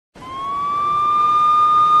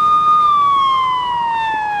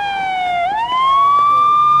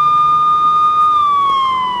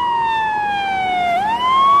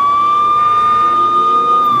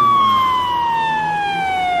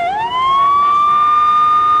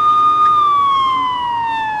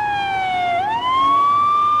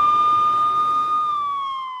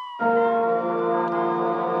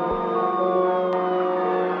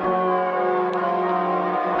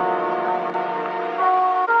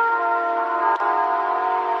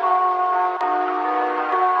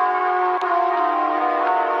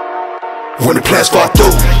when the plans fall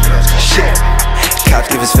through. Shit.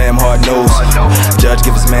 Cops give his fam hard news. Judge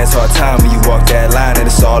give his man's hard time when you walk that line and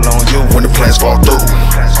it's all on you when the plans fall through.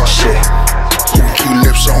 Shit. Who can keep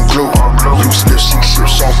lips on glue? Loose lips, see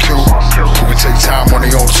ships on cue. Who can take time on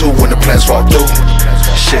their own too when the plans fall through?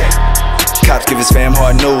 Shit. Cops give his fam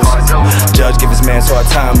hard news. Judge give his man's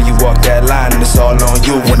hard time when you walk that line and it's all on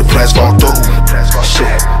you when the plans fall through.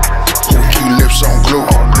 Shit. Who can keep lips on glue?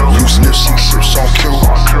 Loose lips, see ships on cue.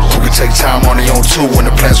 Who can take time on their own too when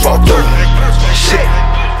the plans fall through? Shit.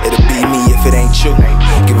 It'll be me if it ain't you.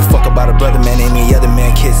 Give a fuck about a brother, man. Any other man,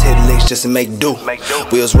 kids hit licks just to make do.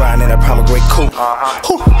 Wheels riding in a great coupe.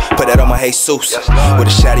 Put that on my Jesus. With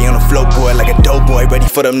a shotty on the floor, boy, like a dope boy. Ready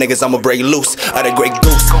for them niggas, I'ma break loose. Out that great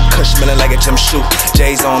goose. Kush smelling like a gym shoe.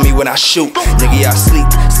 J's on me when I shoot. Nigga, y'all sleep.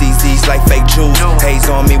 CZ's like fake jewels. Haze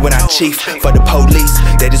on me when I chief. For the police,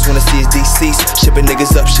 they just wanna see us deceased. Shipping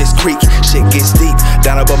niggas up, shit's creek. Shit gets deep.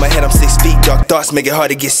 Down above my head, I'm 6 feet. Dark thoughts make it hard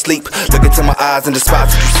to get sleep. Look into my eyes and the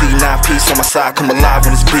spots. See 9-piece on my side, come alive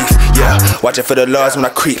when it's beef. Yeah, watching for the laws when I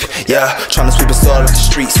creep. Yeah, trying to sweep us all off the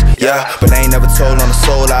streets. Yeah, but I ain't never told on the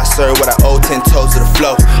soul. I serve what I owe, 10 toes to the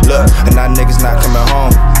flow. Look, and now niggas not coming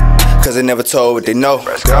home, cause they never told what they know.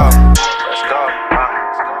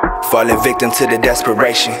 Falling victim to the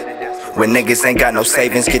desperation. When niggas ain't got no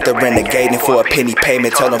savings, get the renegading for a penny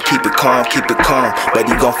payment. Tell them keep it calm, but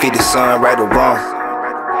he gon' feed the sun right or wrong.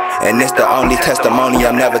 And it's the only testimony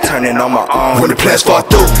I'm never turning on my own when the plans fall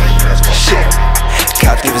through. Shit.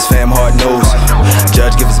 Cops give his fam hard news.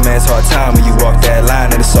 Judge give his man's hard time when you walk that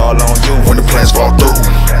line and it's all on you when the plans fall through.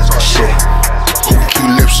 Shit. Who can keep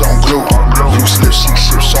lips on glue? Loose lips, see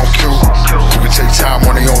ships on cue. Who can take time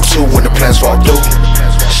on their own too when the plans fall through.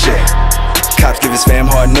 Shit. Cops give his fam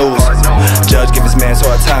hard news. Judge give his man's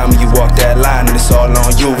hard time when you walk that line and it's all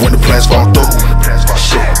on you when the plans fall through.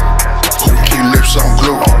 Shit. Who can keep lips on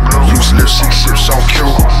glue? Loose lips, see ships on cue.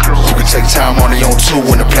 Who can take time on their own too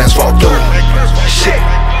when the plans fall through. Shit.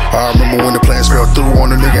 I remember when the plans fell through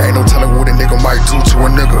on a nigga. Ain't no telling what a nigga might do to a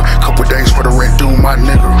nigga. Couple days for the rent due, my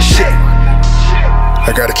nigga. Shit.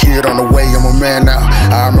 I got a kid on the way, I'm a man now.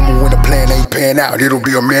 I remember when the plan ain't pan out. It'll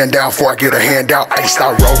be a man down before I get a handout. I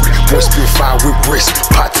start rolling, boy spit fire with wrist.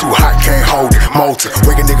 Pot too hot, can't hold it. Motor,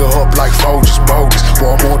 wake a nigga up like Folgers, bogus.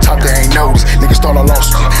 Boy, I'm on top, they ain't noticed. Niggas thought I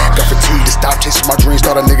lost it. Got fatigue to stop chasing my dreams.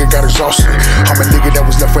 Thought a nigga got exhausted. I'm a nigga that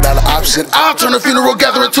was left without an option. I'll turn a funeral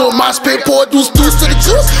gathering to a mosh pit. Pour deuce to the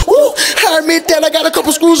juice. Woo! I admit that I got a couple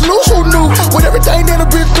screws loose. Who knew? With everything that I've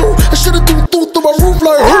been through, I should've threw my roof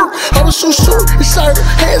like her. I was so sure, excited.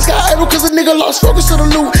 Hands got idle cause a nigga lost focus of the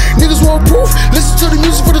loot. Niggas want proof, listen to the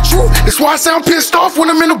music for the truth. That's why I sound pissed off when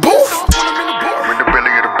I'm in the booth. I'm in the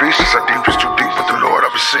belly of the beast, it's deep, it's too deep, but the Lord I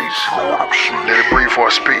beseech. Let it breathe before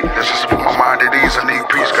I speak, that's just to put my mind at ease. I need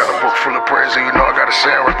peace, got a book full of prayers, and you know I gotta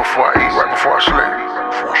say it right before I eat, right before I sleep.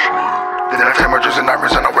 Then I take my dreams and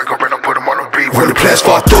nightmares and I wake up and I put them on the beat when the plans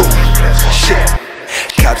fall through. Shit.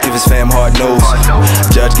 Cops give his fam hard news.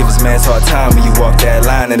 Judge give his man's hard time when you walk that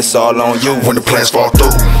line and it's all on you when the plans fall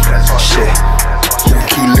through. Shit. Who can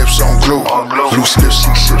keep lips on glue? Loose lips,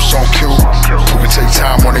 see ships on cue. Who can take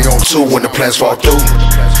time on their own too when the plans fall through.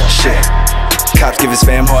 Shit. Cops give his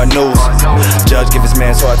fam hard news. Judge give his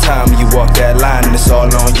man's hard time when you walk that line and it's all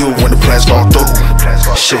on you when the plans fall through.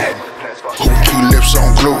 Shit. Who can keep lips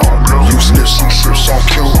on glue? Loose lips, see ships on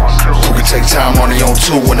cue. Who can take time on their own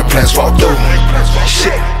too when the plans fall through.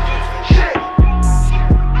 Shit.